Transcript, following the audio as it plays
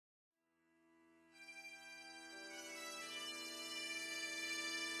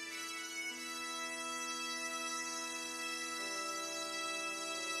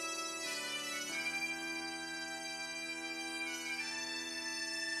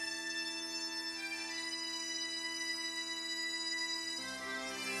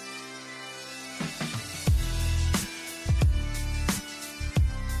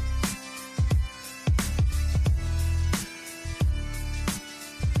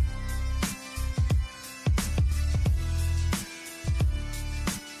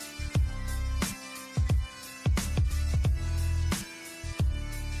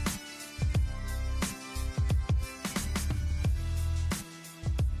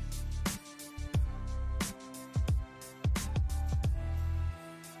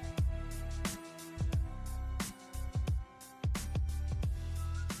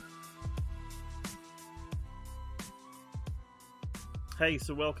Hey,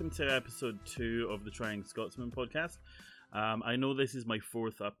 so welcome to episode 2 of the Trying Scotsman podcast. I know this is my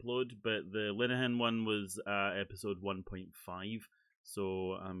 4th upload, but the Linehan one was episode 1.5,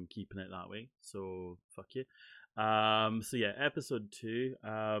 so I'm keeping it that way, so fuck you. So yeah, episode 2.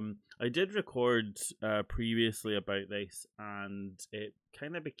 I did record previously about this, and it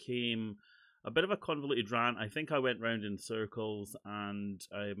kind of became a bit of a convoluted rant. I think I went round in circles, and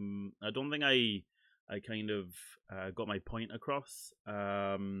I don't think I kind of got my point across,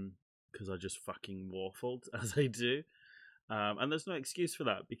 because I just fucking waffled, as I do. And there's no excuse for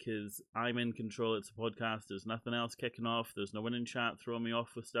that, because I'm in control. It's a podcast. There's nothing else kicking off. There's no one in chat throwing me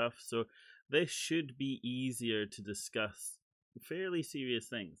off with stuff. So this should be easier to discuss fairly serious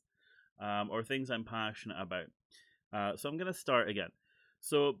things, or things I'm passionate about. So I'm going to start again.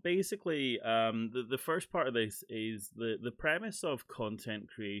 So basically, the first part of this is the premise of content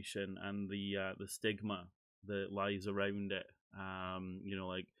creation and the stigma that lies around it.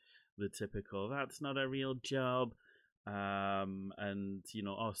 Like the typical, that's not a real job, and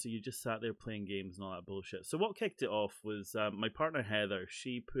so you just sat there playing games and all that bullshit. So what kicked it off was my partner Heather.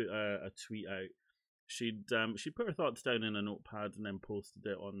 She put a tweet out. She put her thoughts down in a notepad and then posted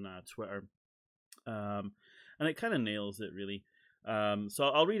it on Twitter, and it kind of nails it really. So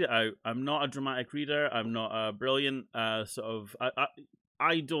I'll read it out. I'm not a dramatic reader. I'm not a brilliant I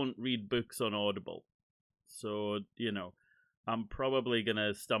don't read books on Audible, so I'm probably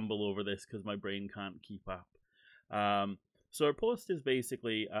gonna stumble over this because my brain can't keep up. So our post is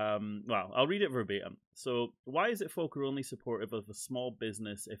basically, I'll read it verbatim. So, why is it folk are only supportive of a small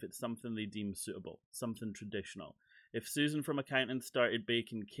business if it's something they deem suitable, something traditional? If Susan from accounting started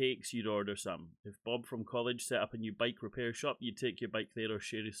baking cakes, you'd order some. If Bob from college set up a new bike repair shop, you'd take your bike there or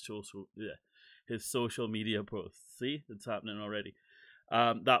share his social media posts. See, it's happening already.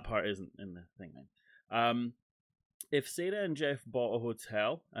 That part isn't in the thing then. If Sarah and Jeff bought a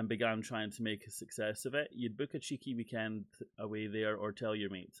hotel and began trying to make a success of it, you'd book a cheeky weekend away there or tell your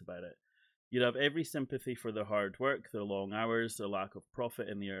mates about it. You'd have every sympathy for their hard work, their long hours, their lack of profit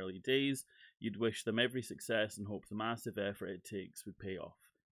in the early days. You'd wish them every success and hope the massive effort it takes would pay off,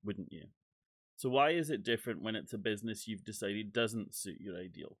 wouldn't you? So why is it different when it's a business you've decided doesn't suit your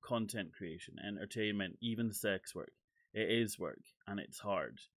ideal? Content creation, entertainment, even sex work. It is work, and it's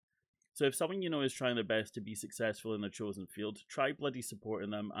hard. So if someone you know is trying their best to be successful in their chosen field, try bloody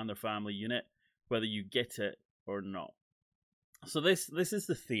supporting them and their family unit, whether you get it or not. So this is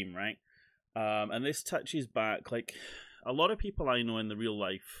the theme, right? And this touches back, like, a lot of people I know in the real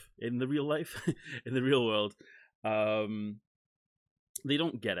world, they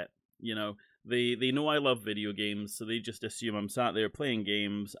don't get it. They know I love video games, so they just assume I'm sat there playing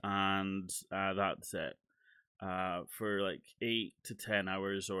games, and that's it. For like 8 to 10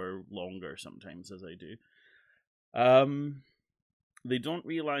 hours or longer sometimes, as I do. They don't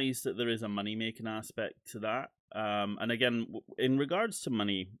realize that there is a money-making aspect to that. And again, in regards to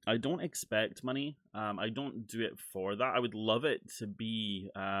money, I don't expect money. I don't do it for that. I would love it to be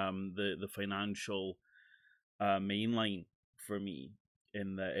the financial main line for me,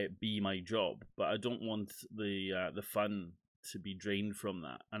 in that it be my job. But I don't want the fun to be drained from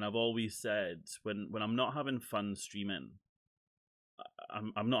that. And I've always said, when I'm not having fun streaming,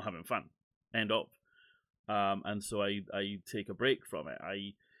 I'm not having fun. End of. And so I take a break from it.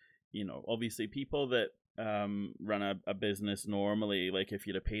 Obviously people that run a business normally, like if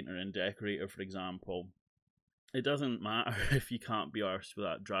you're a painter and decorator, for example, it doesn't matter if you can't be arsed with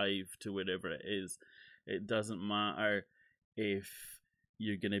that drive to whatever it is. It doesn't matter if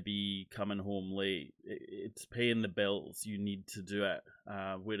you're going to be coming home late. It's paying the bills. You need to do it.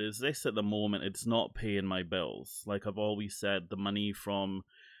 Whereas this, at the moment, it's not paying my bills. Like I've always said, the money from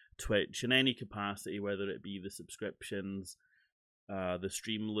Twitch in any capacity, whether it be the subscriptions, the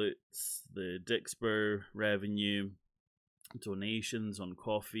stream loots, the Dixper revenue, donations on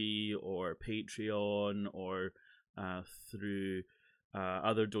Ko-fi or Patreon, or through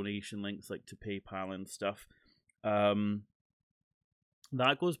other donation links like to PayPal and stuff,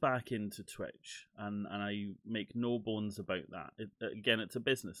 that goes back into Twitch, and I make no bones about that. Again, it's a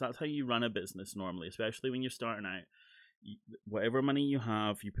business. That's how you run a business normally, especially when you're starting out. Whatever money you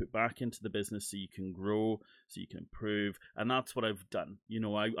have, you put back into the business so you can grow, so you can improve, and that's what I've done.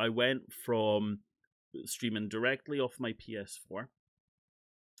 I went from streaming directly off my PS4,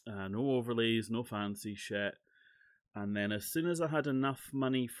 no overlays, no fancy shit, and then as soon as I had enough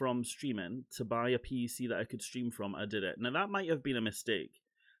money from streaming to buy a PC that I could stream from, I did it. Now that might have been a mistake,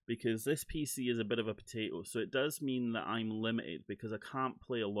 because this PC is a bit of a potato, so it does mean that I'm limited, because I can't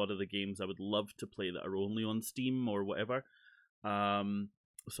play a lot of the games I would love to play that are only on Steam or whatever.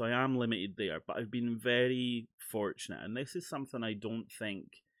 So I am limited there, but I've been very fortunate, and this is something I don't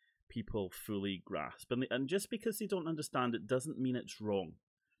think people fully grasp. And just because they don't understand it doesn't mean it's wrong.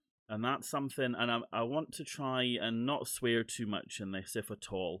 And that's something, and I want to try and not swear too much in this, if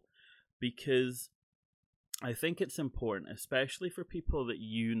at all, because I think it's important, especially for people that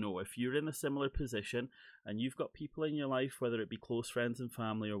you know. If you're in a similar position and you've got people in your life, whether it be close friends and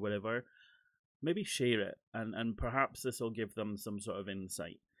family or whatever, maybe share it, and perhaps this will give them some sort of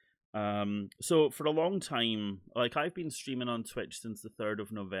insight. So for a long time, like, I've been streaming on Twitch since the 3rd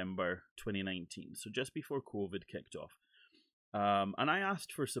of November 2019, so just before COVID kicked off. And I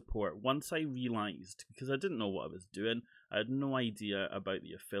asked for support once I realized, because I didn't know what I was doing. I had no idea about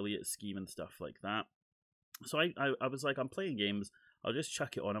the affiliate scheme and stuff like that. So I was like, I'm playing games, I'll just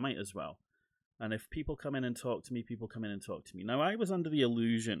chuck it on, I might as well. And if people come in and talk to me, people come in and talk to me. Now, I was under the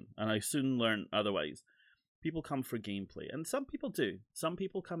illusion, and I soon learned otherwise, people come for gameplay. And some people do. Some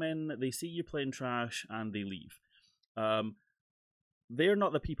people come in, they see you playing trash, and they leave. They're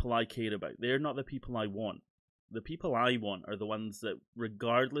not the people I care about. They're not the people I want. The people I want are the ones that,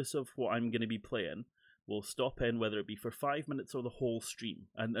 regardless of what I'm going to be playing, will stop in, whether it be for 5 minutes or the whole stream.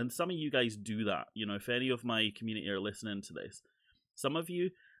 And some of you guys do that. You know, if any of my community are listening to this, some of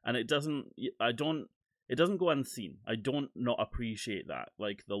you, and it doesn't go unseen. I don't not appreciate that.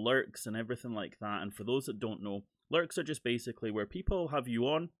 Like the lurks and everything like that. And for those that don't know, lurks are just basically where people have you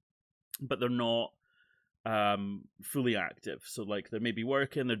on, but they're not fully active. So like, they may be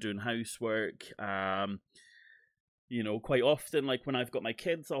working, they're doing housework. You know, quite often, like when I've got my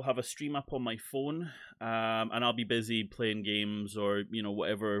kids, I'll have a stream up on my phone, and I'll be busy playing games or, you know,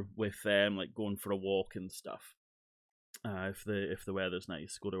 whatever with them, like going for a walk and stuff. If the weather's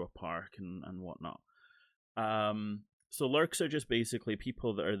nice, go to a park and whatnot. So lurks are just basically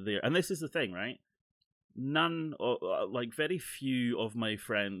people that are there, and this is the thing, right? Very few of my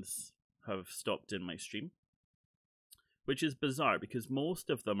friends have stopped in my stream, which is bizarre because most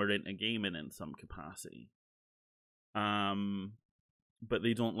of them are into gaming in some capacity. But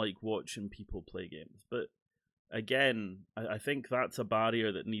they don't like watching people play games. But again, I think that's a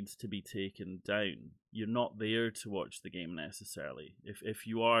barrier that needs to be taken down. You're not there to watch the game necessarily. If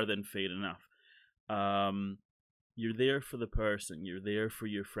you are, then fair enough. You're there for the person. You're there for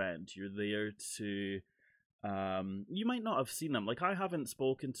your friend. You're there to... you might not have seen them. Like, I haven't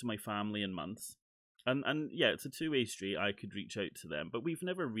spoken to my family in months. And yeah, it's a two-way street. I could reach out to them, but we've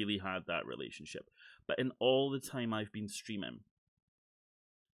never really had that relationship. But in all the time I've been streaming,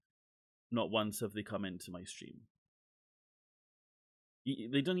 not once have they come into my stream.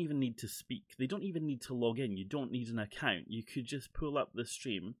 They don't even need to speak. They don't even need to log in. You don't need an account. You could just pull up the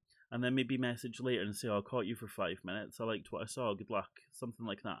stream and then maybe message later and say, oh, I caught you for 5 minutes. I liked what I saw. Good luck. Something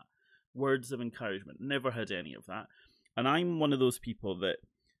like that. Words of encouragement. Never had any of that. And I'm one of those people that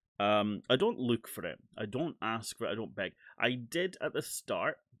I don't look for it. I don't ask for it. I don't beg. I did at the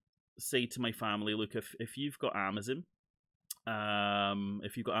start say to my family, look, if you've got Amazon,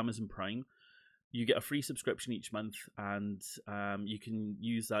 if you've got Amazon Prime, you get a free subscription each month, and you can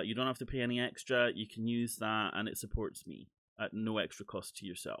use that. You don't have to pay any extra. You can use that, and it supports me at no extra cost to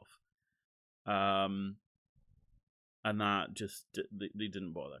yourself. And that just, they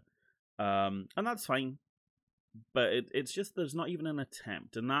didn't bother. And that's fine. But it's just, there's not even an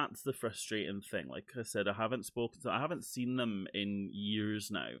attempt, and that's the frustrating thing. Like I said, I haven't seen them in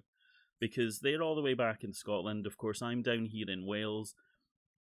years now, because they're all the way back in Scotland. Of course, I'm down here in Wales.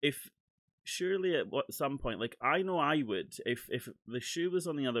 Surely at some point, like, I know I would, if the shoe was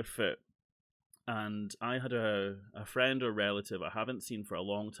on the other foot, and I had a friend or relative I haven't seen for a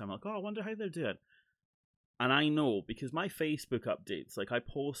long time, like, oh, I wonder how they're doing. And I know, because my Facebook updates, like, I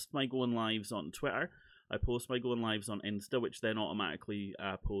post my going lives on Twitter, I post my going lives on Insta, which then automatically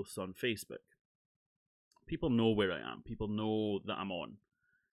posts on Facebook. People know where I am. People know that I'm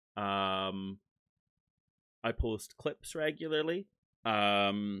on. I post clips regularly.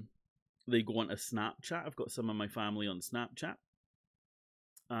 They go onto Snapchat. I've got some of my family on Snapchat.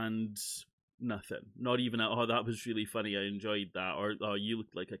 And nothing. Not even, oh, that was really funny, I enjoyed that. Or, oh, you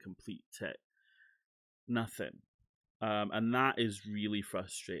look like a complete tit. Nothing. And that is really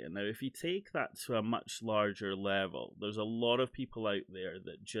frustrating. Now, if you take that to a much larger level, there's a lot of people out there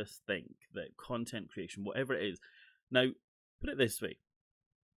that just think that content creation, whatever it is... Now, put it this way.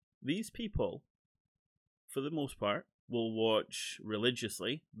 These people, for the most part, will watch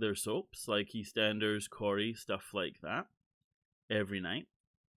religiously their soaps, like EastEnders, Corrie, stuff like that, every night.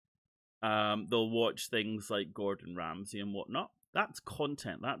 They'll watch things like Gordon Ramsay and whatnot. That's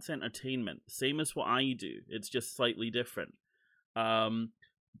content. That's entertainment. Same as what I do. It's just slightly different. But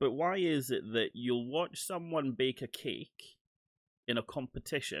why is it that you'll watch someone bake a cake in a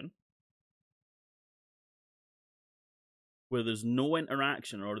competition where there's no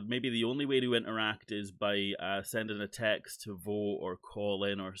interaction, or maybe the only way to interact is by sending a text to vote or call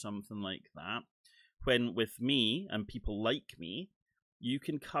in or something like that. When with me and people like me, you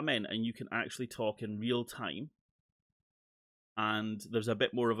can come in and you can actually talk in real time, and there's a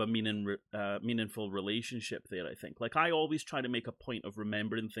bit more of a meaningful relationship there, I think. Like, I always try to make a point of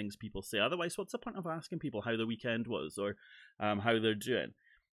remembering things people say. Otherwise, what's the point of asking people how the weekend was, or how they're doing?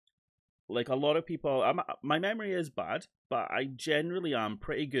 Like, a lot of people, my memory is bad, but I generally am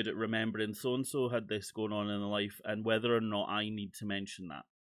pretty good at remembering so-and-so had this going on in their life, and whether or not I need to mention that.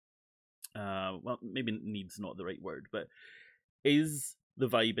 Well, maybe need's not the right word, but is the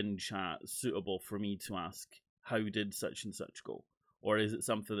vibe in chat suitable for me to ask, how did such and such go? Or is it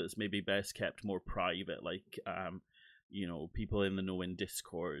something that's maybe best kept more private, like, people in the know in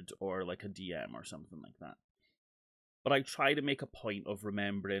Discord, or like a DM or something like that? But I try to make a point of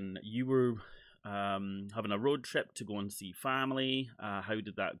remembering you were having a road trip to go and see family. How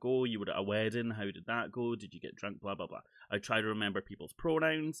did that go? You were at a wedding. How did that go? Did you get drunk? Blah, blah, blah. I try to remember people's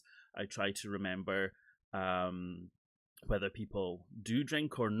pronouns. I try to remember whether people do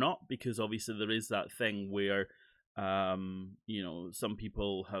drink or not, because obviously there is that thing where, some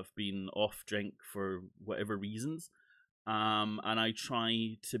people have been off drink for whatever reasons. And I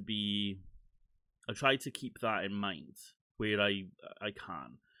try to keep that in mind where I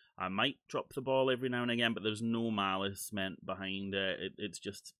can. I might drop the ball every now and again, but there's no malice meant behind it. It's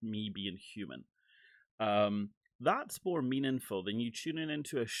just me being human. That's more meaningful than you tuning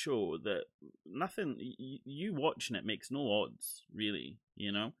into a show that nothing, you watching it makes no odds, really,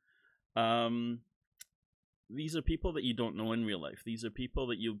 These are people that you don't know in real life. These are people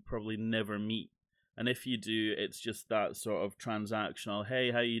that you'll probably never meet. And if you do, it's just that sort of transactional,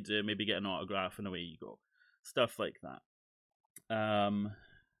 hey, how you doing? Maybe get an autograph and away you go. Stuff like that.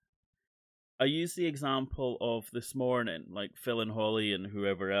 I use the example of this morning, like Phil and Holly and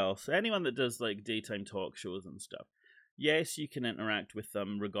whoever else, anyone that does like daytime talk shows and stuff. Yes, you can interact with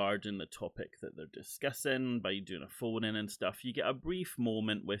them regarding the topic that they're discussing by doing a phone in and stuff. You get a brief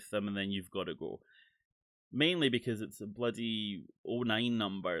moment with them and then you've got to go. Mainly because it's a bloody 09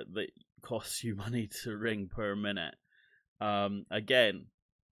 number that costs you money to ring per minute. Again,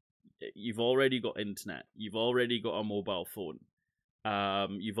 you've already got internet. You've already got a mobile phone.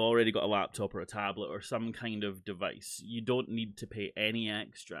 You've already got a laptop or a tablet or some kind of device. You don't need to pay any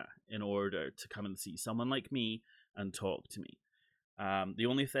extra in order to come and see someone like me and talk to me. The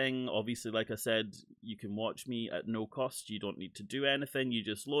only thing, obviously, like I said, you can watch me at no cost. You don't need to do anything. You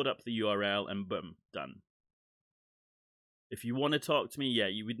just load up the URL and boom, done. If you want to talk to me, yeah,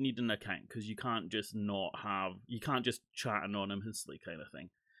 you would need an account, because you can't just chat anonymously kind of thing.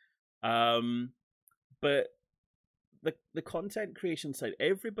 But the content creation side,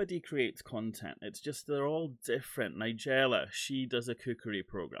 everybody creates content. It's just they're all different. Nigella, she does a cookery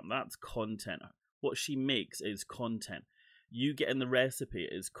program. That's content. What she makes is content. You getting the recipe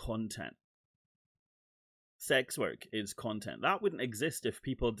is content. Sex work is content. That wouldn't exist if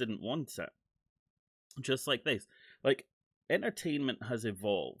people didn't want it. Just like this. Like, entertainment has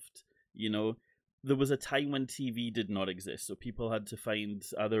evolved. There was a time when TV did not exist, so people had to find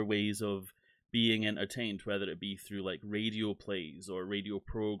other ways of being entertained, whether it be through like radio plays or radio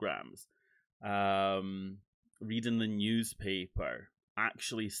programs, reading the newspaper,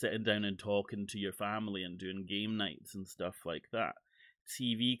 actually sitting down and talking to your family and doing game nights and stuff like that.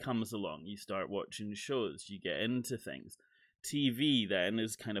 TV comes along, you start watching shows, you get into things. TV then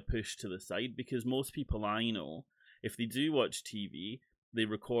is kind of pushed to the side, because most people I know, if they do watch TV, they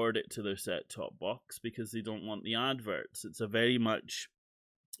record it to their set-top box because they don't want the adverts. It's a very much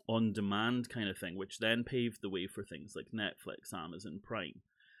on-demand kind of thing, which then paved the way for things like Netflix, Amazon Prime.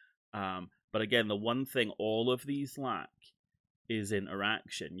 But again, the one thing all of these lack is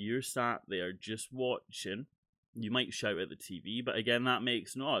interaction. You're sat there just watching. You might shout at the TV, but again, that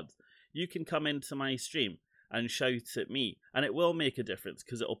makes no odds. You can come into my stream and shout at me, and it will make a difference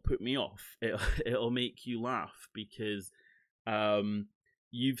because it'll put me off. It'll make you laugh because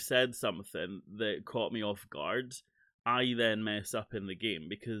you've said something that caught me off guard. I then mess up in the game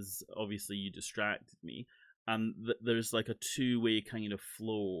because obviously you distracted me, and there's like a two-way kind of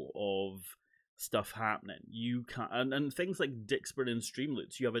flow of stuff happening. You can't, and things like Dixper and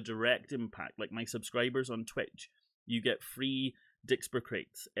Streamloots, you have a direct impact. Like my subscribers on Twitch, you get free Dixper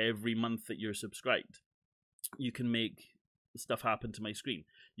crates every month that you're subscribed. You can make stuff happen to my screen.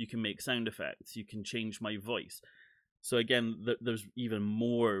 You can make sound effects. You can change my voice. So again, there's even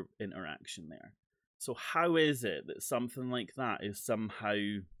more interaction there. So how is it that something like that is somehow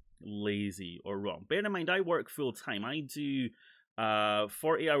lazy or wrong? Bear in mind, I work full time. I do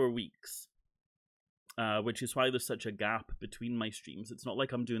 40-hour weeks, which is why there's such a gap between my streams. It's not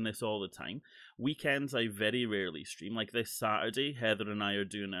like I'm doing this all the time. Weekends, I very rarely stream. Like this Saturday, Heather and I are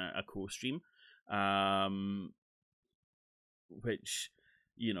doing a co-stream, which,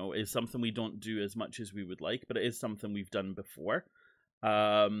 you know, is something we don't do as much as we would like, but it is something we've done before.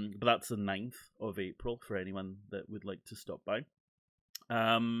 But that's the 9th of April for anyone that would like to stop by.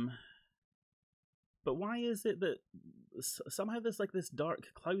 But why is it that somehow there's like this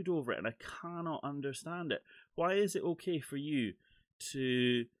dark cloud over it, and I cannot understand it? Why is it okay for you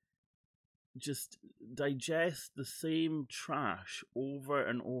to just digest the same trash over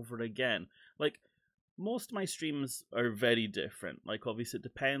and over again? Like, most of my streams are very different. Like, obviously it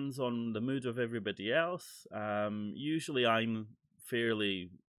depends on the mood of everybody else. Usually I'm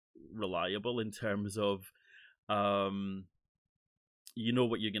fairly reliable in terms of you know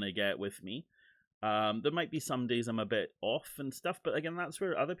what you're going to get with me. There might be some days I'm a bit off and stuff, but again, that's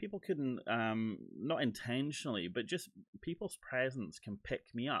where other people can, not intentionally, but just people's presence can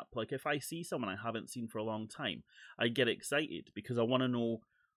pick me up. Like, if I see someone I haven't seen for a long time, I get excited because I want to know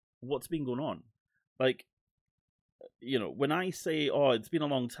what's been going on. Like, you know, when I say, oh, it's been a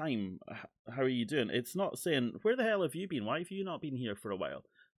long time, how are you doing? It's not saying, where the hell have you been? Why have you not been here for a while?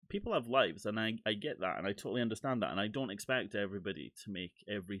 People have lives, and I get that, and I totally understand that, and I don't expect everybody to make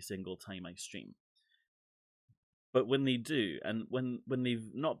every single time I stream. But when they do, and when they've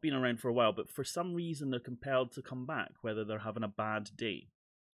not been around for a while, but for some reason they're compelled to come back, whether they're having a bad day,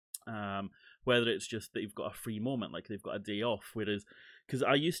 whether it's just that they've got a free moment, like they've got a day off, whereas, because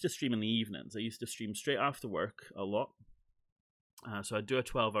I used to stream in the evenings, I used to stream straight after work a lot, so I'd do a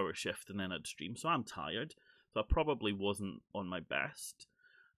 12-hour shift and then I'd stream, so I'm tired, so I probably wasn't on my best.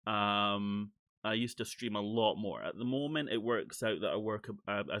 I used to stream a lot more. At the moment, it works out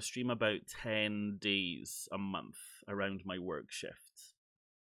that I stream about 10 days a month around my work shifts.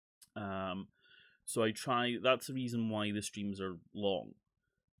 So I try. That's the reason why the streams are long,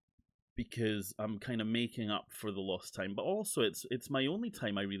 because I'm kind of making up for the lost time. But also, it's my only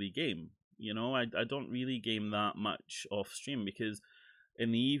time I really game. You know, I don't really game that much off stream, because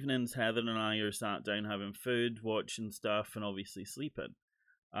in the evenings, Heather and I are sat down having food, watching stuff, and obviously sleeping.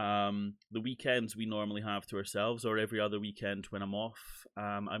 The weekends we normally have to ourselves, or every other weekend when I'm off,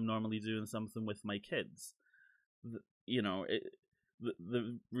 I'm normally doing something with my kids. You know,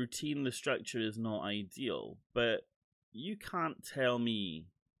 the routine, the structure is not ideal, but you can't tell me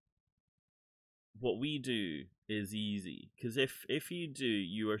what we do is easy, because if you do,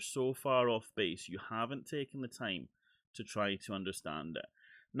 you are so far off base, you haven't taken the time to try to understand it.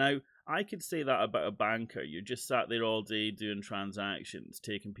 Now, I could say that about a banker. You're just sat there all day doing transactions,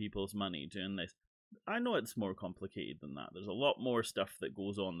 taking people's money, doing this. I know it's more complicated than that. There's a lot more stuff that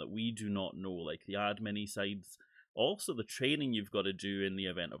goes on that we do not know, like the admin sides, also the training you've got to do in the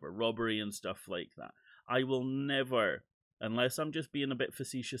event of a robbery and stuff like that. I will never, unless I'm just being a bit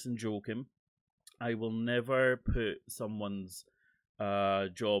facetious and joking, I will never put someone's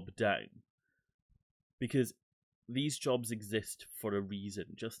job down, because these jobs exist for a reason,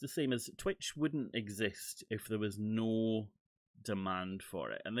 just the same as Twitch wouldn't exist if there was no demand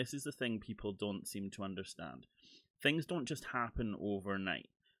for it. And this is the thing people don't seem to understand. Things don't just happen overnight.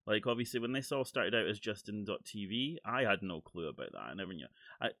 Like, obviously, when this all started out as Justin.tv, I had no clue about that. I never knew.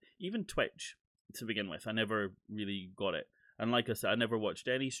 Even Twitch, to begin with, I never really got it. And like I said, I never watched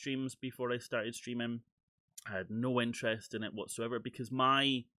any streams before I started streaming. I had no interest in it whatsoever, because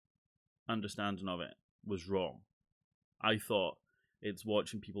my understanding of it was wrong. I thought it's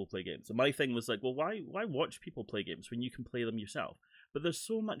watching people play games. And my thing was like, well, why watch people play games when you can play them yourself? But there's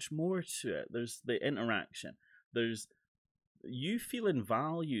so much more to it. There's the interaction. There's you feeling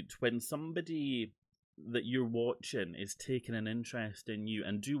valued when somebody that you're watching is taking an interest in you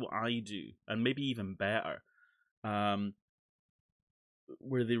and do what I do, and maybe even better.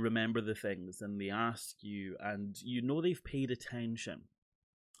 Where they remember the things and they ask you, and you know they've paid attention.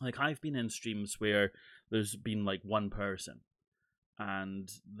 Like, I've been in streams where there's been like one person and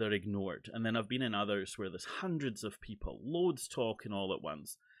they're ignored. And then I've been in others where there's hundreds of people, loads talking all at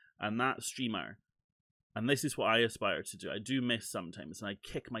once. And that streamer, and this is what I aspire to do, I do miss sometimes, and I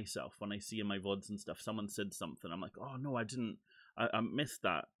kick myself when I see in my VODs and stuff, someone said something, I'm like, oh no, I didn't, I missed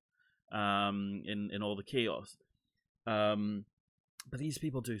that in all the chaos. But these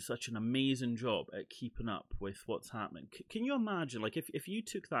people do such an amazing job at keeping up with what's happening. Can you imagine, like, if you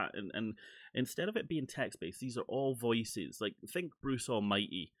took that and instead of it being text-based, these are all voices. Like, think Bruce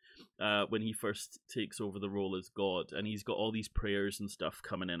Almighty when he first takes over the role as God, and he's got all these prayers and stuff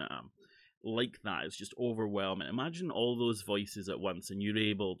coming in at him. Like that, it's just overwhelming. Imagine all those voices at once, and you're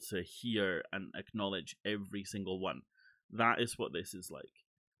able to hear and acknowledge every single one. That is what this is like.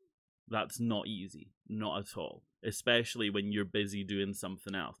 That's not easy, not at all, especially when you're busy doing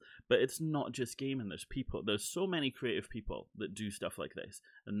something else. But it's not just gaming. There's so many creative people that do stuff like this.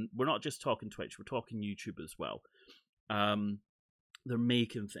 And we're not just talking Twitch, we're talking YouTube as well. They're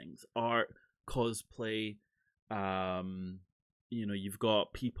making things, art, cosplay. You've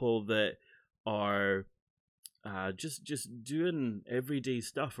got people that are just doing everyday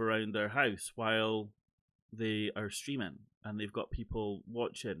stuff around their house while they are streaming, and they've got people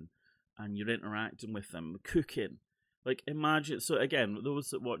watching, and you're interacting with them, cooking. Like, imagine, so again, those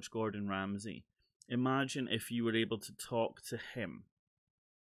that watch Gordon Ramsay, imagine if you were able to talk to him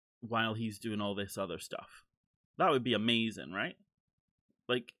while he's doing all this other stuff. That would be amazing, right?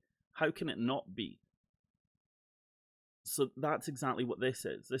 Like, how can it not be? So that's exactly what this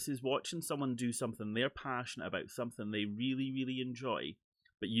is. This is watching someone do something they're passionate about, something they really, really enjoy,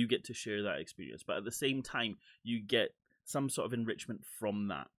 but you get to share that experience. But at the same time, you get some sort of enrichment from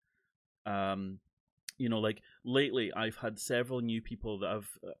that. Like lately, I've had several new people that have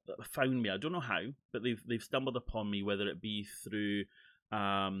found me. I don't know how, but they've stumbled upon me, whether it be through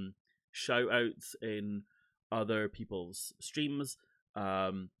shout outs in other people's streams,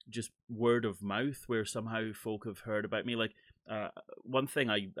 just word of mouth, where somehow folk have heard about me. Like one thing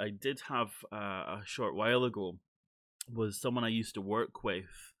I did have a short while ago was someone I used to work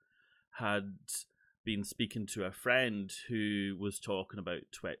with had been speaking to a friend who was talking about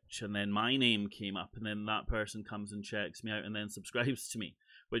Twitch, and then my name came up, and then that person comes and checks me out and then subscribes to me,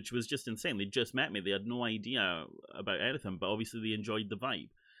 which was just insane. They just met me, they had no idea about anything, but obviously they enjoyed the vibe.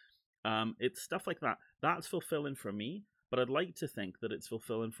 It's stuff like that that's fulfilling for me, but I'd like to think that it's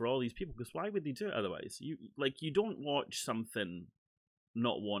fulfilling for all these people, because why would they do it otherwise? You don't watch something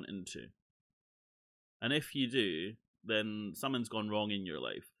not wanting to, and if you do, then something's gone wrong in your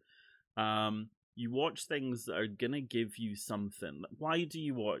life. You watch things that are gonna give you something. Why do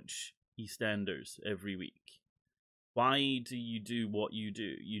you watch EastEnders every week? Why do you do what you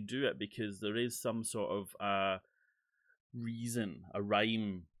do? You do it because there is some sort of reason, a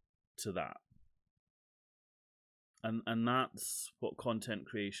rhyme to that. And that's what content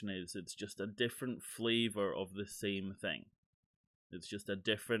creation is. It's just a different flavor of the same thing. It's just a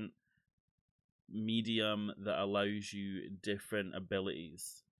different medium that allows you different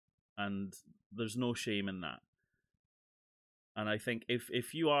abilities. And there's no shame in that. And I think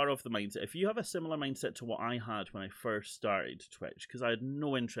if you are of the mindset, if you have a similar mindset to what I had when I first started Twitch, because I had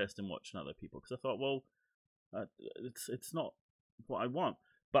no interest in watching other people, because I thought, well, it's not what I want.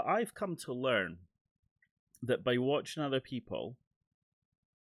 But I've come to learn that by watching other people,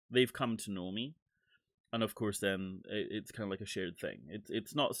 they've come to know me. And of course, then it's kind of like a shared thing.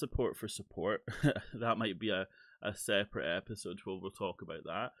 It's not support for support. That might be a separate episode where we'll talk about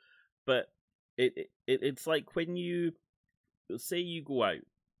that. But it's like when you say you go out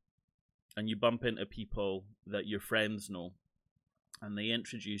and you bump into people that your friends know, and they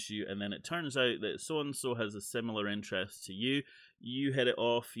introduce you, and then it turns out that so-and-so has a similar interest to you. You hit it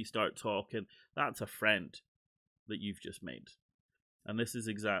off, you start talking. That's a friend that you've just made. And this is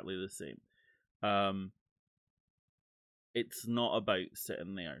exactly the same. It's not about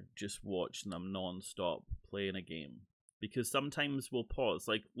sitting there just watching them non-stop playing a game. Because sometimes we'll pause.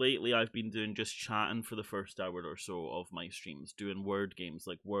 Like lately I've been doing just chatting for the first hour or so of my streams, doing word games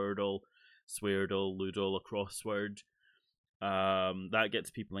like Wordle, Sweardle, Ludo, a crossword. That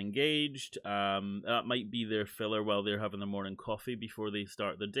gets people engaged. That might be their filler while they're having their morning coffee before they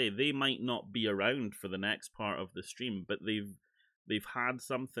start the day. They might not be around for the next part of the stream, but they've had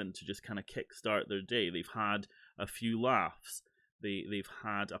something to just kind of kickstart their day. They've had a few laughs. They've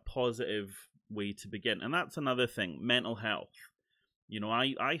had a positive way to begin. And that's another thing, mental health.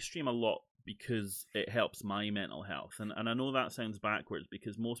 I stream a lot because it helps my mental health. And I know that sounds backwards,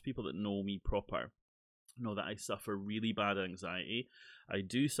 because most people that know me proper know that I suffer really bad anxiety. I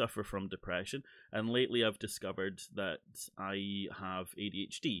do suffer from depression. And lately I've discovered that I have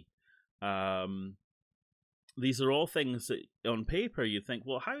ADHD. These are all things that on paper you think,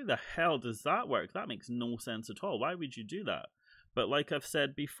 well, how the hell does that work? That makes no sense at all. Why would you do that? But like I've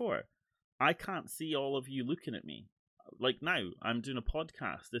said before, I can't see all of you looking at me. Like now, I'm doing a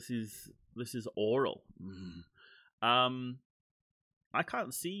podcast. This is oral. I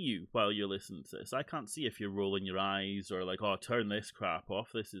can't see you while you're listening to this. I can't see if you're rolling your eyes or like, oh, turn this crap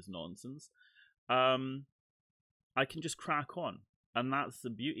off. This is nonsense. I can just crack on. And that's the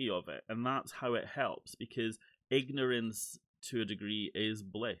beauty of it. And that's how it helps, because ignorance to a degree is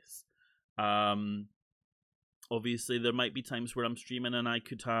bliss. Obviously, there might be times where I'm streaming and I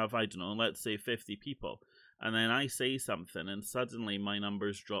could have, I don't know, let's say 50 people. And then I say something and suddenly my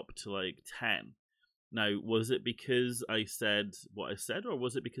numbers drop to like 10. Now, was it because I said what I said, or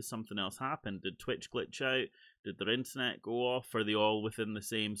was it because something else happened? Did Twitch glitch out? Did their internet go off? Are they all within the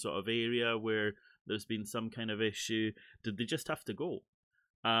same sort of area where there's been some kind of issue? Did they just have to go?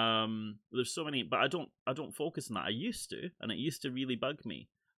 There's so many, but I don't focus on that. I used to, and it used to really bug me.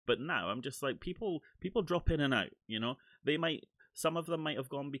 But now I'm just like, people drop in and out. Some of them might have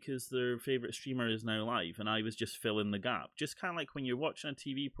gone because their favorite streamer is now live, and I was just filling the gap. Just kind of like when you're watching a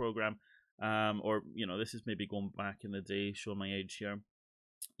TV program. Or this is maybe going back in the day, show my age here.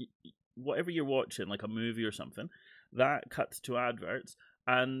 Whatever you're watching, like a movie or something, that cuts to adverts,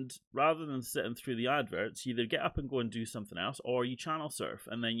 and rather than sitting through the adverts, you either get up and go and do something else, or you channel surf,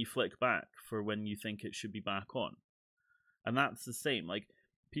 and then you flick back for when you think it should be back on. And that's the same. Like,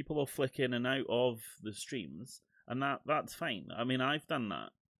 people will flick in and out of the streams, and that's fine. I mean, I've done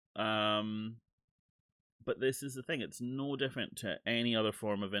that. But this is the thing; it's no different to any other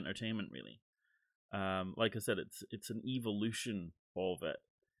form of entertainment, really. Like I said, it's an evolution of it,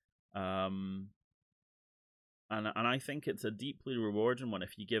 and I think it's a deeply rewarding one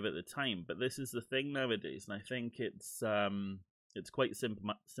if you give it the time. But this is the thing nowadays, and I think it's quite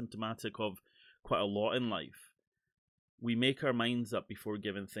symptomatic of quite a lot in life. We make our minds up before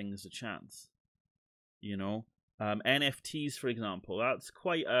giving things a chance. NFTs, for example, that's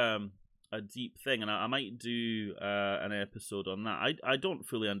quite a deep thing, and I might do an episode on that. I don't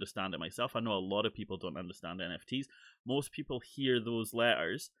fully understand it myself. I know a lot of people don't understand NFTs. Most people hear those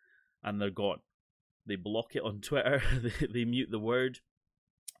letters and they're gone. They block it on Twitter. they mute the word.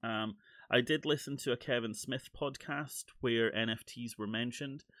 I did listen to a Kevin Smith podcast where NFTs were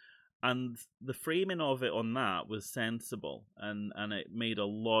mentioned, and the framing of it on that was sensible, and it made a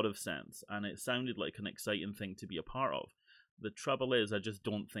lot of sense, and it sounded like an exciting thing to be a part of. The trouble is, I just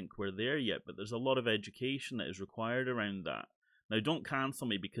don't think we're there yet, but there's a lot of education that is required around that. Now, don't cancel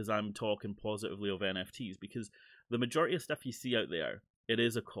me because I'm talking positively of NFTs, because the majority of stuff you see out there, it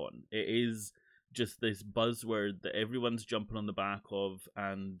is a con. It is just this buzzword that everyone's jumping on the back of,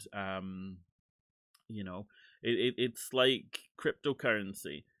 and, it's like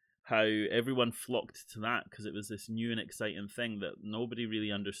cryptocurrency, how everyone flocked to that because it was this new and exciting thing that nobody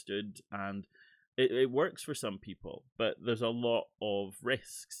really understood, and it works for some people, but there's a lot of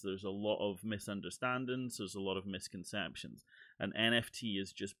risks, there's a lot of misunderstandings, there's a lot of misconceptions, and NFT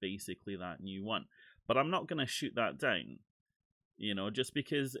is just basically that new one. But I'm not going to shoot that down, just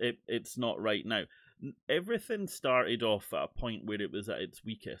because it's not right now. Everything started off at a point where it was at its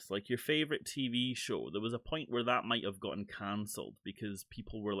weakest. Like your favorite TV show, there was a point where that might have gotten cancelled because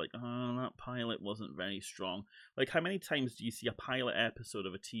people were like, oh, that pilot wasn't very strong. Like, how many times do you see a pilot episode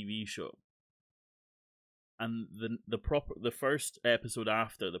of a TV show, and the first episode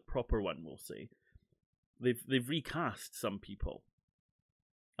after the proper one, we'll say, they've recast some people,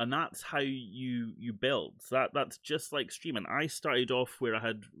 and that's how you build. That's just like streaming. I started off where I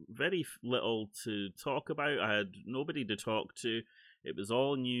had very little to talk about. I had nobody to talk to. It was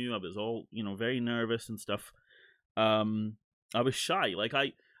all new. I was all very nervous and stuff. I was shy. Like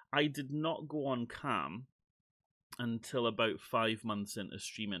I did not go on cam until about 5 months into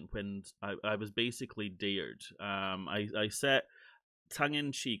streaming, when I was basically dared. I set,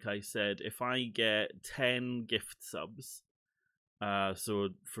 tongue-in-cheek, I said, if I get 10 gift subs, so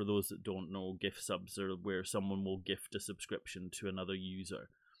for those that don't know, gift subs are where someone will gift a subscription to another user.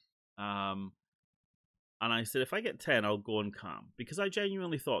 And I said, if I get 10, I'll go on cam, because I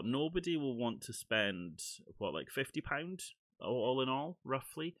genuinely thought nobody will want to spend, like £50 all in all,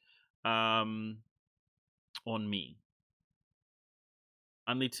 roughly, on me.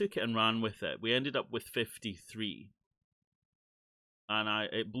 And they took it and ran with it. We ended up with 53. And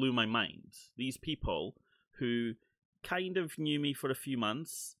it blew my mind. These people who kind of knew me for a few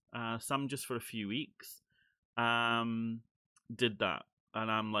months, some just for a few weeks, did that.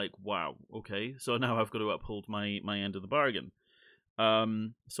 And I'm like, wow, okay. So now I've got to uphold my end of the bargain.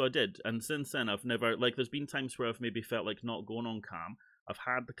 So I did. And since then, I've never, there's been times where I've maybe felt like not going on cam. I've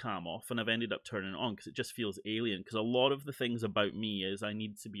had the cam off, and I've ended up turning it on because it just feels alien. Because a lot of the things about me is I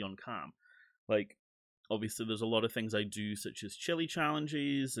need to be on cam. Like, obviously, there's a lot of things I do, such as chili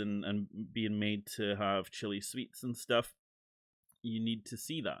challenges and being made to have chili sweets and stuff. You need to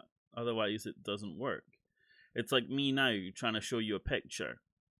see that. Otherwise, it doesn't work. It's like me now trying to show you a picture.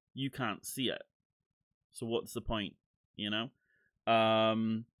 You can't see it. So what's the point,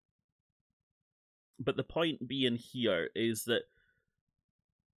 But the point being here is that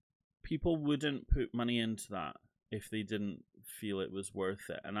people wouldn't put money into that if they didn't feel it was worth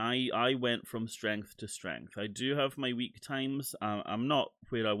it. And I went from strength to strength. I do have my weak times. I'm not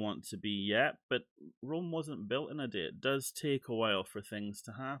where I want to be yet, but Rome wasn't built in a day. It does take a while for things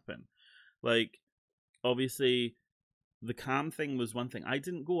to happen. Like, obviously the cam thing was one thing. I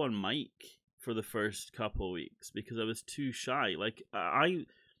didn't go on mic for the first couple of weeks because I was too shy. Like,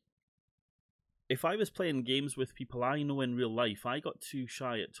 if I was playing games with people I know in real life, I got too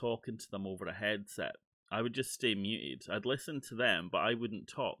shy at talking to them over a headset. I would just stay muted. I'd listen to them, but I wouldn't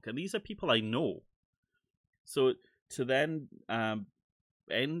talk. And these are people I know. So to then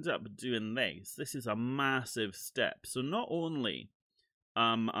end up doing this is a massive step. So not only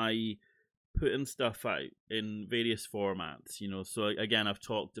I putting stuff out in various formats, so again, I've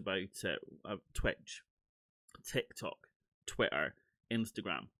talked about Twitch, TikTok, Twitter,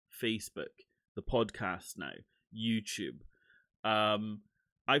 Instagram, Facebook, the podcast now, YouTube.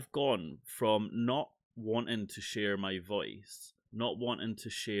 I've gone from not wanting to share my voice, not wanting to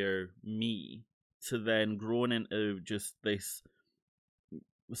share me, to then growing into just this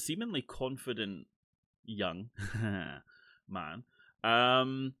seemingly confident young man.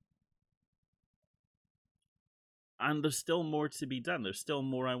 And there's still more to be done. There's still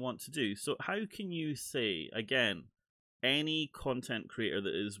more I want to do. So how can you say, again, any content creator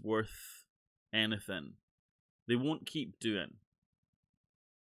that is worth anything, they won't keep doing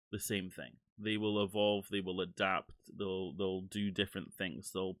the same thing. They will evolve, they will adapt, they'll do different things,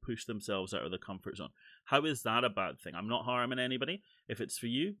 they'll push themselves out of the comfort zone. How is that a bad thing? I'm not harming anybody. If it's for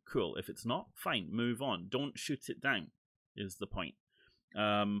you, cool. If it's not, fine, move on. Don't shoot it down, is the point.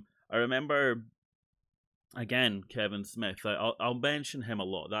 I remember, again, Kevin Smith, I'll mention him a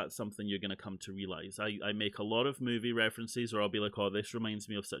lot. That's something you're going to come to realize. I make a lot of movie references, or I'll be like, oh, this reminds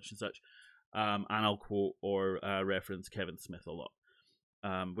me of such and such, and I'll quote or reference Kevin Smith a lot.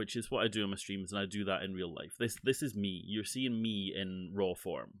 Which is what I do on my streams, and I do that in real life. This is me. You're seeing me in raw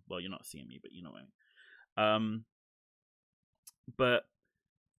form. Well, you're not seeing me, but you know what I mean. But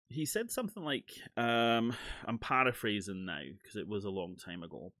he said something like, I'm paraphrasing now because it was a long time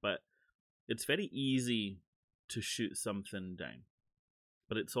ago, but it's very easy to shoot something down,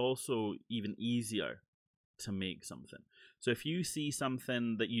 but it's also even easier to make something. So if you see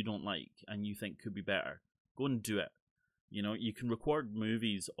something that you don't like and you think could be better, go and do it. You can record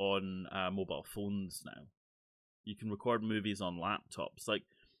movies on mobile phones now. You can record movies on laptops. Like,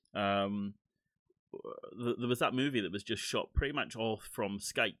 there was that movie that was just shot pretty much all from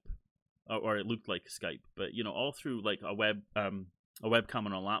Skype, or it looked like Skype, but all through like a webcam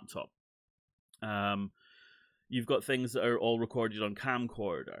on a laptop. You've got things that are all recorded on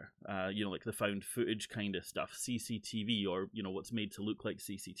camcorder. Like the found footage kind of stuff, CCTV, or what's made to look like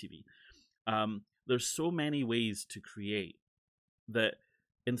CCTV. There's so many ways to create that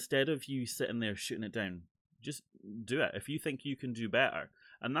instead of you sitting there shooting it down, just do it if you think you can do better.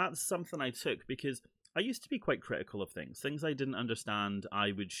 And that's something I took because I used to be quite critical of things I didn't understand.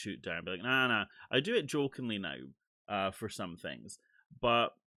 I would shoot down, be like, nah. I do it jokingly now for some things, but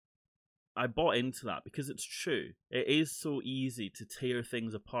I bought into that because it's true. It is so easy to tear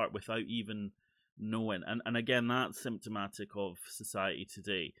things apart without even knowing. And again, that's symptomatic of society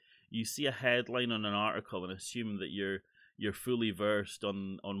today. You see a headline on an article and assume that you're fully versed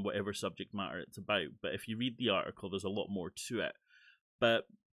on whatever subject matter it's about. But if you read the article, there's a lot more to it. But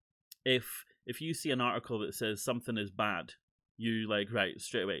if you see an article that says something is bad, you like, right,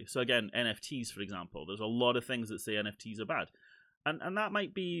 straight away. So again, NFTs, for example, there's a lot of things that say NFTs are bad. And that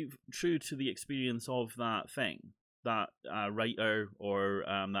might be true to the experience of that thing, that writer or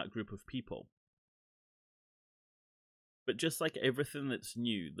that group of people. But just like everything that's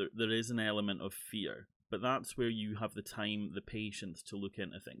new, there is an element of fear. But that's where you have the time, the patience to look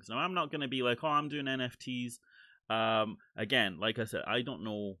into things. Now, I'm not going to be like, oh, I'm doing NFTs. Again, like I said, I don't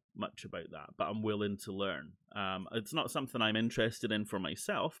know much about that, but I'm willing to learn. It's not something I'm interested in for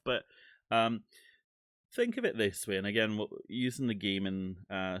myself, but think of it this way. And again, using the gaming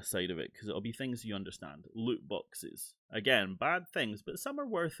side of it, because it'll be things you understand. Loot boxes. Again, bad things, but some are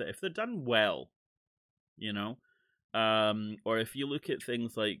worth it if they're done well, or if you look at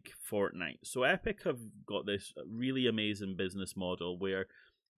things like Fortnite. So Epic have got this really amazing business model where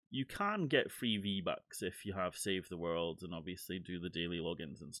you can get free V-Bucks if you have Save the World and obviously do the daily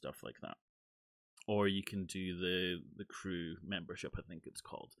logins and stuff like that. Or you can do the crew membership, I think it's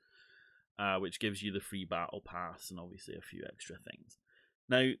called, which gives you the free battle pass and obviously a few extra things.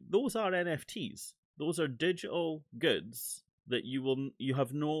 Now, those are NFTs. Those are digital goods that you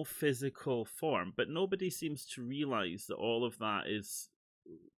have no physical form, but nobody seems to realize that all of that is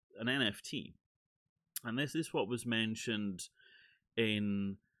an NFT. And this is what was mentioned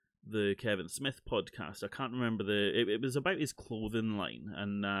in the Kevin Smith podcast. I can't remember it was about his clothing line,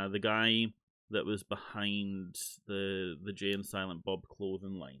 and the guy that was behind the Jay and Silent Bob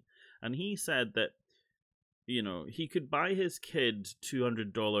clothing line, and he said that he could buy his kid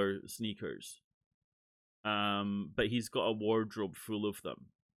 $200 sneakers but he's got a wardrobe full of them.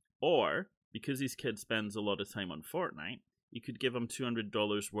 Or, because his kid spends a lot of time on Fortnite, you could give him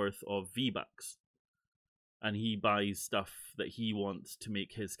 $200 worth of V-Bucks. And he buys stuff that he wants to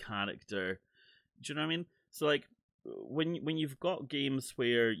make his character. Do you know what I mean? So, like, when you've got games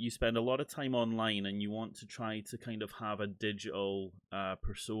where you spend a lot of time online and you want to try to kind of have a digital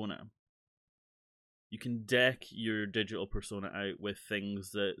persona, you can deck your digital persona out with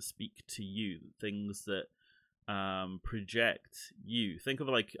things that speak to you, things that project you. Think of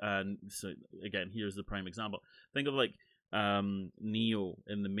like, so again, here's the prime example. Think of like Neo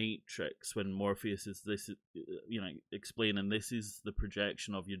in the Matrix when Morpheus is explaining this is the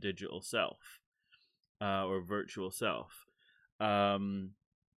projection of your digital self or virtual self. Why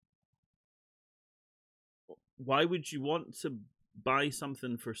would you want to buy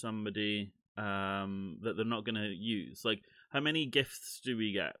something for somebody that they're not going to use? Like, how many gifts do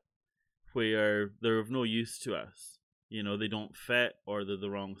we get where they're of no use to us? You know, they don't fit or they're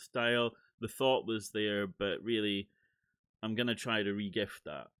the wrong style. The thought was there, but really, I'm going to try to re-gift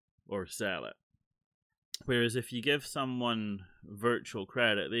that or sell it. Whereas if you give someone virtual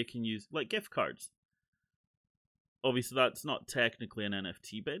credit, they can use, like, gift cards. Obviously, that's not technically an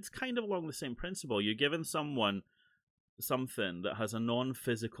NFT, but it's kind of along the same principle. You're giving someone something that has a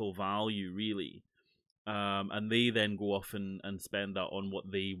non-physical value, really, and they then go off and spend that on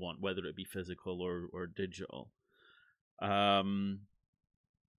what they want, whether it be physical or digital. But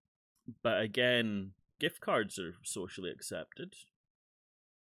again, gift cards are socially accepted,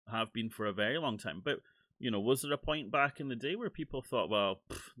 have been for a very long time. But, you know, was there a point back in the day where people thought, well,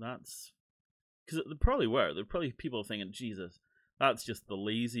 that's... Because there probably were. There were probably people thinking, Jesus, that's just the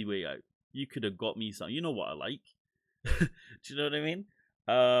lazy way out. You could have got me something. You know what I like. Do you know what I mean?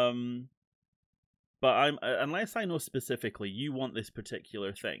 But unless I know specifically you want this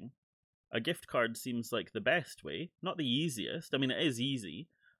particular thing, a gift card seems like the best way. Not the easiest. I mean, it is easy,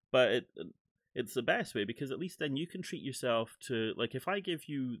 but it's the best way because at least then you can treat yourself to, like, if I give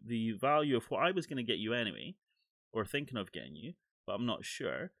you the value of what I was going to get you anyway, or thinking of getting you, but I'm not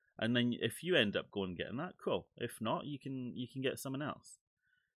sure, and then if you end up going and getting that, cool. If not, you can get someone else.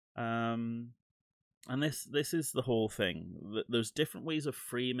 And this is the whole thing. There's different ways of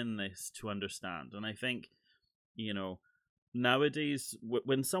framing this to understand, and I think, you know, nowadays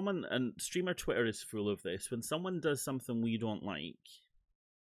when someone, and streamer Twitter is full of this, when someone does something we don't like,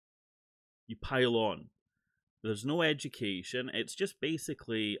 you pile on. There's no education. It's just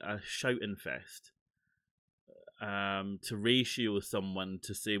basically a shouting fest to ratio someone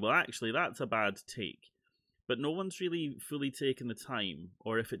to say, well, actually, that's a bad take. But no one's really fully taken the time,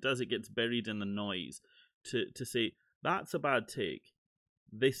 or if it does, it gets buried in the noise, to say, that's a bad take.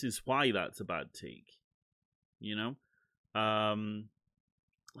 This is why that's a bad take. You know?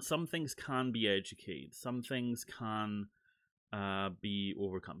 Some things can be educated. Some things can be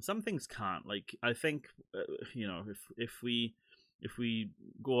overcome. Some things can't. Like, I think, you know, if we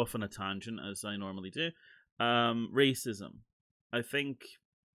go off on a tangent, as I normally do, racism. I think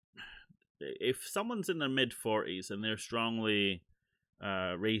if someone's in their mid-40s and they're strongly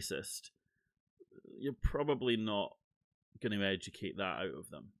racist, you're probably not going to educate that out of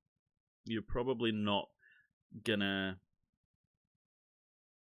them. You're probably not going to,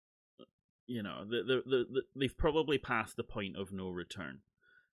 you know, they've probably passed the point of no return.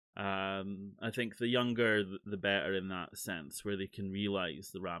 I think the younger, the better in that sense, where they can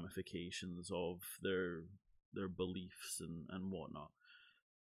realize the ramifications of their beliefs and whatnot.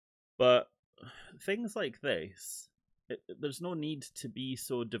 But things like this, there's no need to be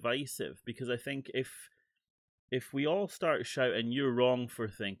so divisive, because I think if we all start shouting, you're wrong for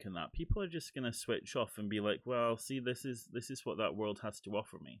thinking that, people are just going to switch off and be like, well, see, this is what that world has to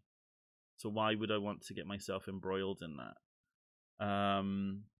offer me. So why would I want to get myself embroiled in that?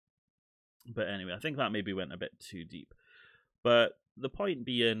 But anyway, I think that maybe went a bit too deep. But the point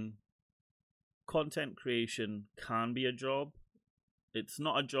being, content creation can be a job. It's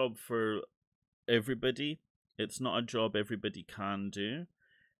not a job for everybody. It's not a job everybody can do.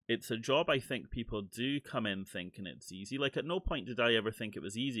 It's a job I think people do come in thinking it's easy. Like, at no point did I ever think it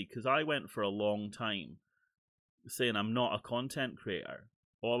was easy, because I went for a long time saying I'm not a content creator.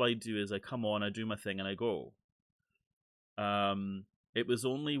 All I do is I come on, I do my thing, and I go. It was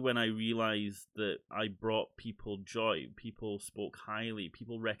only when I realized that I brought people joy, people spoke highly,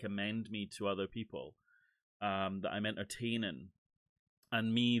 people recommend me to other people, that I'm entertaining.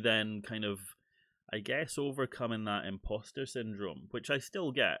 And me then kind of, I guess, overcoming that imposter syndrome, which I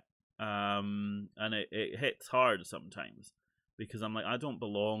still get. And it hits hard sometimes, because I'm like, I don't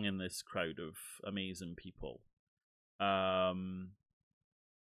belong in this crowd of amazing people.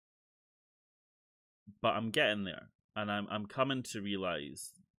 but I'm getting there, and I'm coming to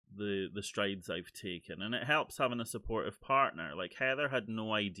realize the strides I've taken, and it helps having a supportive partner. Like Heather had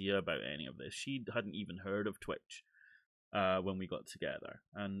no idea about any of this; she hadn't even heard of Twitch when we got together,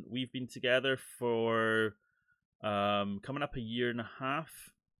 and we've been together for coming up a year and a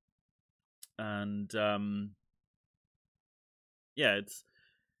half, and yeah, it's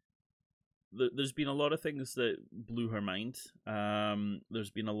there's been a lot of things that blew her mind.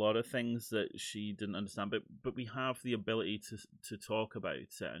 There's been a lot of things that she didn't understand, but we have the ability to talk about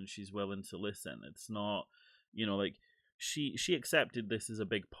it, and she's willing to listen. It's not, like she accepted this as a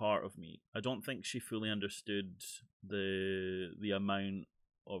big part of me. I don't think she fully understood the amount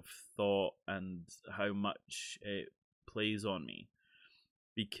of thought and how much it plays on me,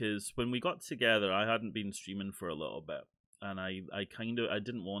 because when we got together, I hadn't been streaming for a little bit. And I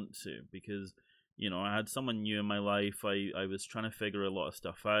didn't want to, because I had someone new in my life. I was trying to figure a lot of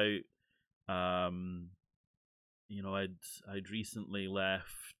stuff out. I'd recently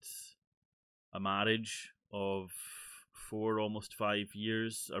left a marriage of 4, almost 5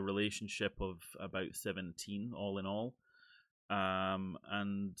 years, a relationship of about 17 all in all, and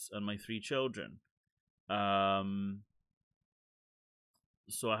my 3 children.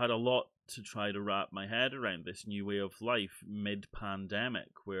 So I had a lot to try to wrap my head around, this new way of life mid-pandemic,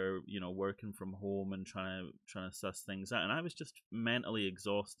 where working from home and trying to suss things out, and I was just mentally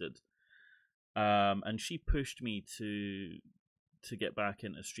exhausted. And she pushed me to get back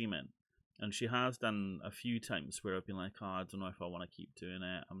into streaming, and she has done a few times where I've been like, oh, I don't know if I want to keep doing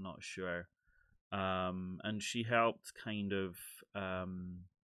it. I'm not sure. And she helped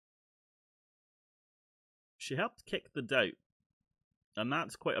she helped kick the doubt. And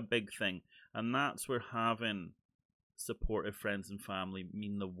that's quite a big thing. And that's where having supportive friends and family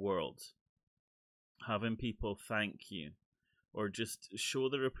mean the world. Having people thank you, or just show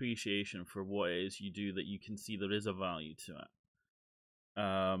their appreciation for what it is you do, that you can see there is a value to it.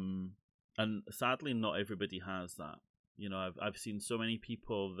 And sadly, not everybody has that. I've seen so many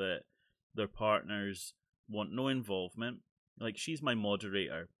people that their partners want no involvement. Like, she's my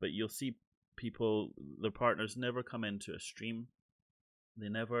moderator, but you'll see people, their partners never come into a stream. They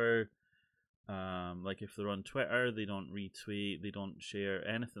never, like if they're on Twitter, they don't retweet, they don't share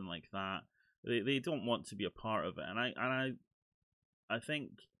anything like that. They don't want to be a part of it, and I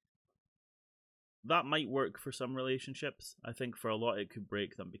think that might work for some relationships. I think for a lot it could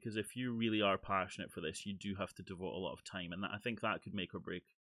break them, because if you really are passionate for this, you do have to devote a lot of time, and I think that could make or break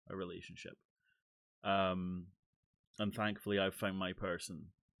a relationship. And thankfully, I've found my person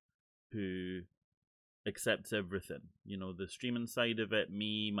who accepts everything, the streaming side of it,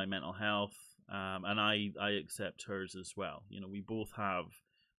 me, my mental health, and I accept hers as well. We both have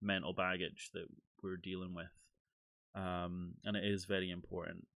mental baggage that we're dealing with, and it is very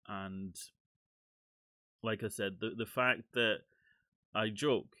important. And like I said, the fact that I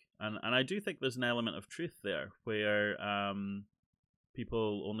joke, and I do think there's an element of truth there, where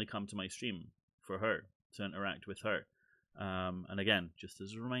people only come to my stream for her, to interact with her. And again, just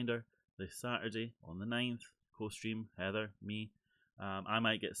as a reminder, this Saturday on the 9th, co-stream, Heather, me. I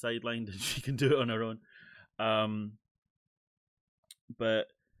might get sidelined and she can do it on her own. But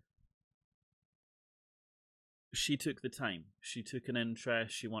she took the time. She took an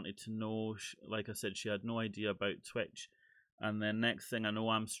interest. She wanted to know. Like I said, she had no idea about Twitch. And then next thing I know,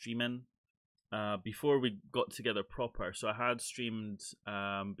 I'm streaming. Before we got together proper. So I had streamed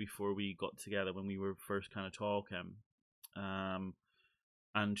before we got together, when we were first kind of talking.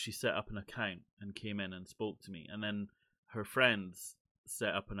 And she set up an account and came in and spoke to me. And then her friends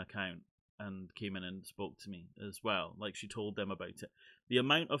set up an account and came in and spoke to me as well. Like, she told them about it. The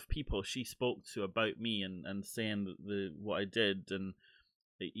amount of people she spoke to about me and saying what I did, and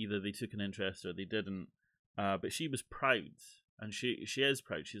either they took an interest or they didn't. But she was proud, and she is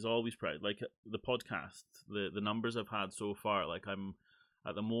proud. She's always proud. Like the podcast, the numbers I've had so far. Like,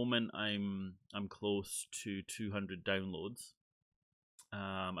 at the moment I'm close to 200 downloads.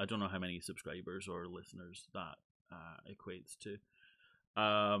 I don't know how many subscribers or listeners that equates to.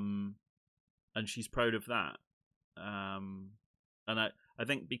 And she's proud of that. And I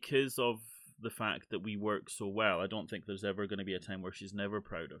think because of the fact that we work so well, I don't think there's ever going to be a time where she's never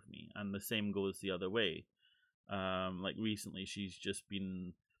proud of me. And the same goes the other way. Like recently, she's just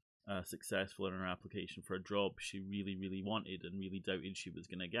been successful in her application for a job she really, really wanted and really doubted she was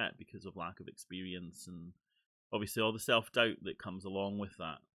going to get because of lack of experience and obviously all the self-doubt that comes along with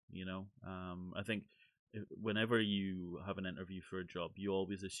that. I think whenever you have an interview for a job, you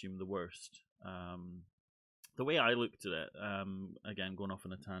always assume the worst. The way I looked at it, again, going off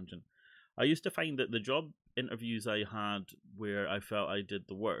on a tangent, I used to find that the job interviews I had where I felt I did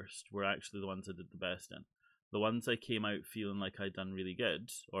the worst were actually the ones I did the best in. The ones I came out feeling like I'd done really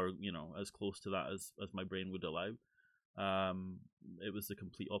good, or as close to that as my brain would allow, it was the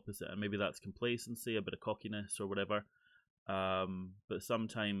complete opposite. And maybe that's complacency, a bit of cockiness, or whatever. But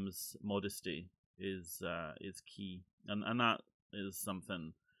sometimes modesty is key, and that is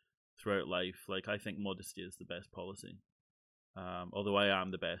something throughout life. Like, I think modesty is the best policy. Although I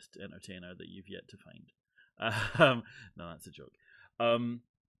am the best entertainer that you've yet to find. No, that's a joke.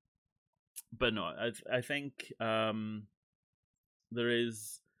 But no, I think there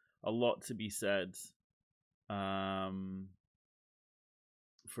is a lot to be said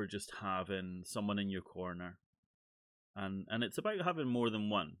for just having someone in your corner, and it's about having more than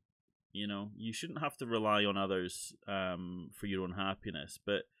one. You shouldn't have to rely on others for your own happiness,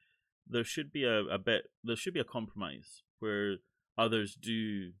 but there should be there should be a compromise where others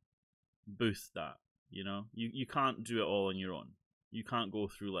do boost that. You can't do it all on your own. You can't go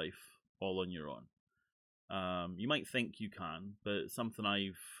through life all on your own. You might think you can, but something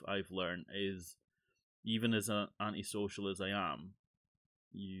I've learned is, even as antisocial as I am,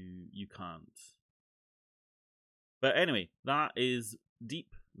 you can't. But anyway, that is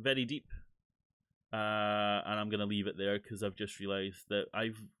deep, very deep, and I'm gonna leave it there because I've just realised that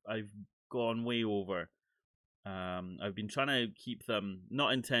I've gone way over. I've been trying to keep them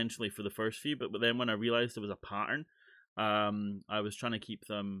not intentionally for the first few, but then when I realised there was a pattern, I was trying to keep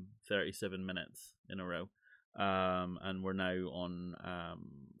them 37 minutes in a row, and we're now on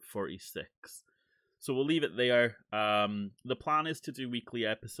 46. So we'll leave it there. The plan is to do weekly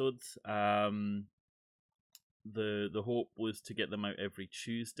episodes. The hope was to get them out every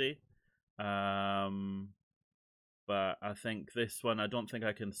Tuesday. But I think this one, I don't think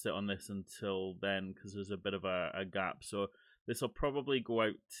I can sit on this until then because there's a bit of a gap. So this will probably go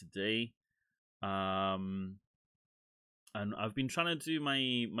out today. And I've been trying to do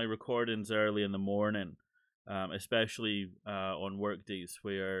my recordings early in the morning, especially on work days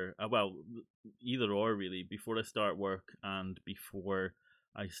where, either or really, before I start work and before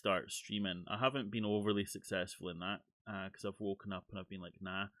I start streaming. I haven't been overly successful in that because I've woken up and I've been like,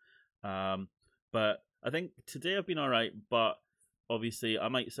 nah. But I think today I've been alright, but obviously I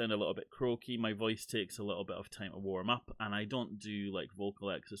might sound a little bit croaky. My voice takes a little bit of time to warm up, and I don't do like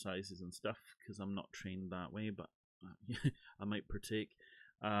vocal exercises and stuff because I'm not trained that way, but I might partake.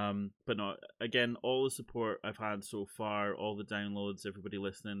 But no, again, all the support I've had so far, all the downloads, everybody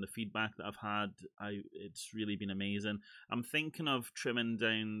listening, the feedback that I've had, it's really been amazing. I'm thinking of trimming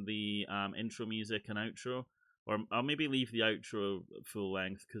down the intro music and outro, or I'll maybe leave the outro full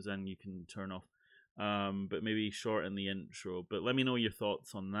length because then you can turn off. But maybe shorten the intro. But let me know your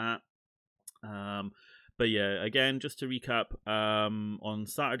thoughts on that. But yeah, again, just to recap, on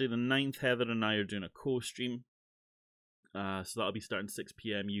Saturday the 9th, Heather and I are doing a co-stream. So that'll be starting 6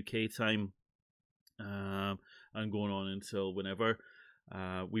 p.m. UK time, and going on until whenever.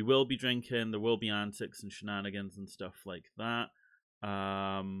 We will be drinking. There will be antics and shenanigans and stuff like that.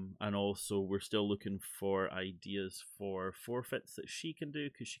 And also we're still looking for ideas for forfeits that she can do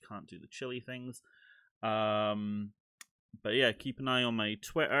because she can't do the chili things. But yeah, keep an eye on my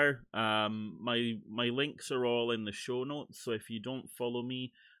Twitter. My links are all in the show notes. So if you don't follow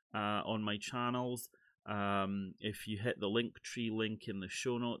me on my channels, if you hit the Linktree link in the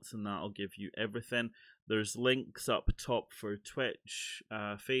show notes, and that'll give you everything. There's links up top for Twitch,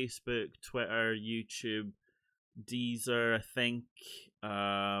 Facebook, Twitter, YouTube, Deezer, I think,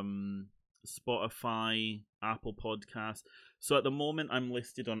 Spotify, Apple Podcasts. So at the moment I'm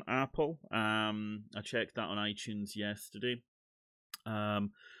listed on Apple. I checked that on iTunes yesterday.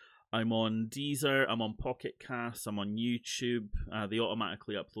 I'm on Deezer, I'm on Pocket Casts, I'm on YouTube. They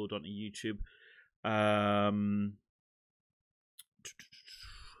automatically upload onto YouTube.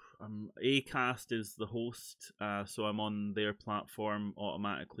 Acast is the host, so I'm on their platform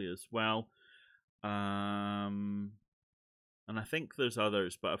automatically as well. And I think there's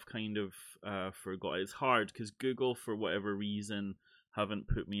others, but I've kind of forgot. It's hard because Google, for whatever reason, haven't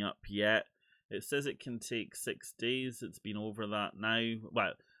put me up yet. It says it can take 6 days. It's been over that now.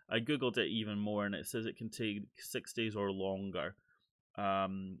 Well, I googled it even more, and it says it can take 6 days or longer.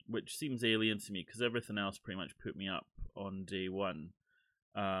 Which seems alien to me because everything else pretty much put me up on day one.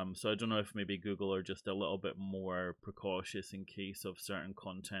 So I don't know if maybe Google are just a little bit more precautious in case of certain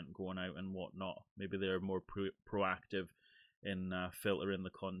content going out and whatnot. Maybe they're more proactive in filtering the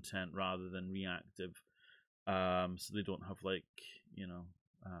content rather than reactive. So they don't have like,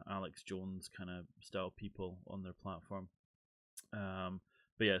 Alex Jones kind of style people on their platform.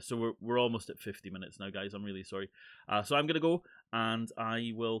 But But yeah, so we're almost at 50 minutes now, guys. I'm really sorry. So I'm gonna go, and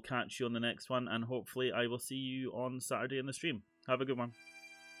I will catch you on the next one, and hopefully I will see you on Saturday in the stream. Have a good one.